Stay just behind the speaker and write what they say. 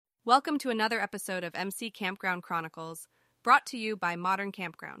Welcome to another episode of MC Campground Chronicles, brought to you by Modern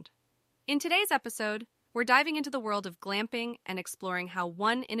Campground. In today's episode, we're diving into the world of glamping and exploring how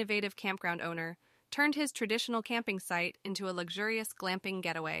one innovative campground owner turned his traditional camping site into a luxurious glamping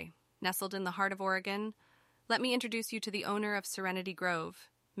getaway. Nestled in the heart of Oregon, let me introduce you to the owner of Serenity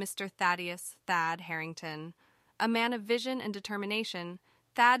Grove, Mr. Thad Harrington. A man of vision and determination,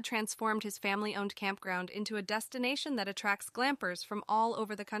 Thad transformed his family-owned campground into a destination that attracts glampers from all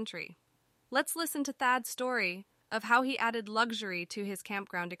over the country. Let's listen to Thad's story of how he added luxury to his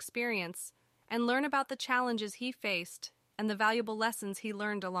campground experience and learn about the challenges he faced and the valuable lessons he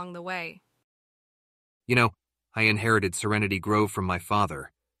learned along the way. I inherited Serenity Grove from my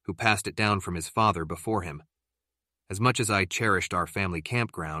father, who passed it down from his father before him. As much as I cherished our family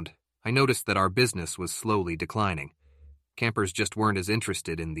campground, I noticed that our business was slowly declining. Campers just weren't as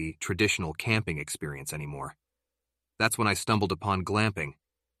interested in the traditional camping experience anymore. That's when I stumbled upon glamping.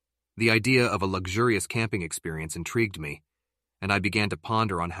 The idea of a luxurious camping experience intrigued me, and I began to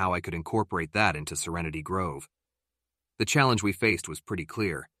ponder on how I could incorporate that into Serenity Grove. The challenge we faced was pretty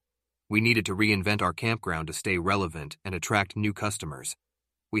clear. We needed to reinvent our campground to stay relevant and attract new customers.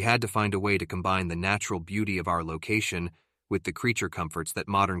 We had to find a way to combine the natural beauty of our location with the creature comforts that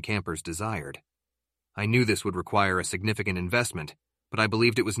modern campers desired. I knew this would require a significant investment, but I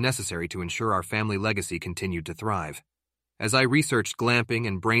believed it was necessary to ensure our family legacy continued to thrive. As I researched glamping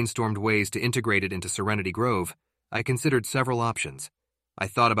and brainstormed ways to integrate it into Serenity Grove, I considered several options. I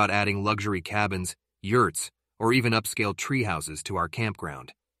thought about adding luxury cabins, yurts, or even upscale tree houses to our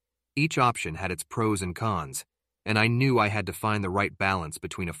campground. Each option had its pros and cons, and I knew I had to find the right balance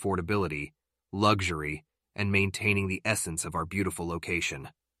between affordability, luxury, and maintaining the essence of our beautiful location.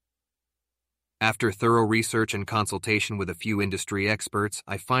 After thorough research and consultation with a few industry experts,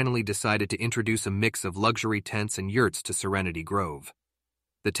 I finally decided to introduce a mix of luxury tents and yurts to Serenity Grove.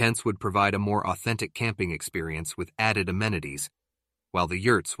 The tents would provide a more authentic camping experience with added amenities, while the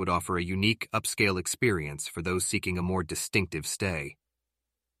yurts would offer a unique upscale experience for those seeking a more distinctive stay.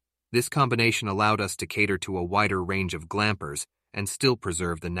 This combination allowed us to cater to a wider range of glampers and still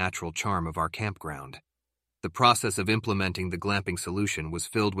preserve the natural charm of our campground. The process of implementing the glamping solution was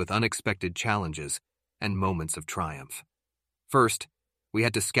filled with unexpected challenges and moments of triumph. First, we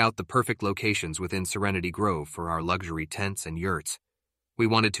had to scout the perfect locations within Serenity Grove for our luxury tents and yurts. We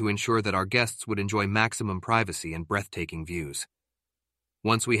wanted to ensure that our guests would enjoy maximum privacy and breathtaking views.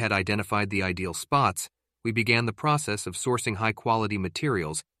 Once we had identified the ideal spots, we began the process of sourcing high-quality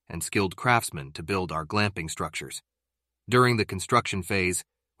materials and skilled craftsmen to build our glamping structures. During the construction phase,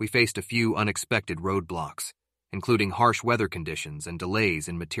 we faced a few unexpected roadblocks, including harsh weather conditions and delays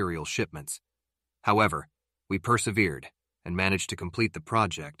in material shipments. However, we persevered and managed to complete the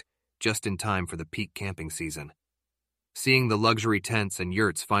project just in time for the peak camping season. Seeing the luxury tents and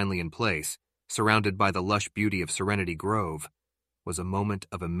yurts finally in place, surrounded by the lush beauty of Serenity Grove, was a moment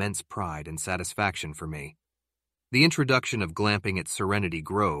of immense pride and satisfaction for me. The introduction of glamping at Serenity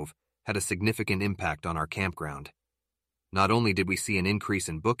Grove had a significant impact on our campground. Not only did we see an increase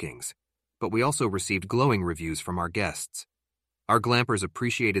in bookings, but we also received glowing reviews from our guests. Our glampers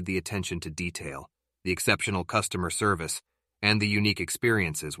appreciated the attention to detail, the exceptional customer service, and the unique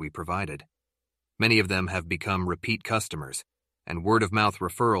experiences we provided. Many of them have become repeat customers, and word-of-mouth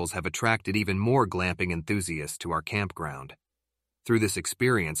referrals have attracted even more glamping enthusiasts to our campground. Through this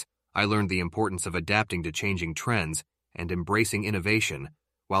experience, I learned the importance of adapting to changing trends and embracing innovation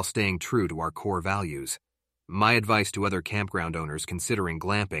while staying true to our core values. My advice to other campground owners considering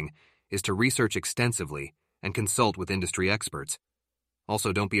glamping is to research extensively and consult with industry experts.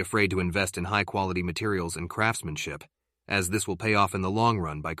 Also, don't be afraid to invest in high-quality materials and craftsmanship, as this will pay off in the long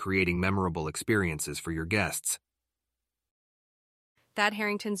run by creating memorable experiences for your guests. Thad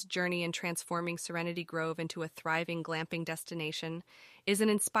Harrington's journey in transforming Serenity Grove into a thriving glamping destination is an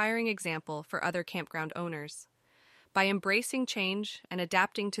inspiring example for other campground owners. By embracing change and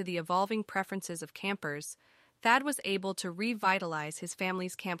adapting to the evolving preferences of campers, Thad was able to revitalize his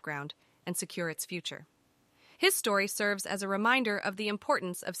family's campground and secure its future. His story serves as a reminder of the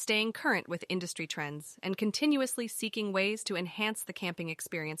importance of staying current with industry trends and continuously seeking ways to enhance the camping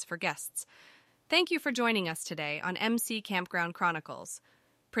experience for guests. Thank you for joining us today on MC Campground Chronicles,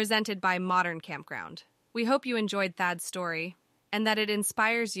 presented by Modern Campground. We hope you enjoyed Thad's story and that it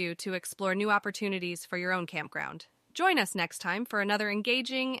inspires you to explore new opportunities for your own campground. Join us next time for another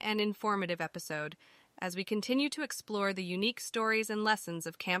engaging and informative episode as we continue to explore the unique stories and lessons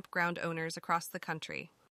of campground owners across the country.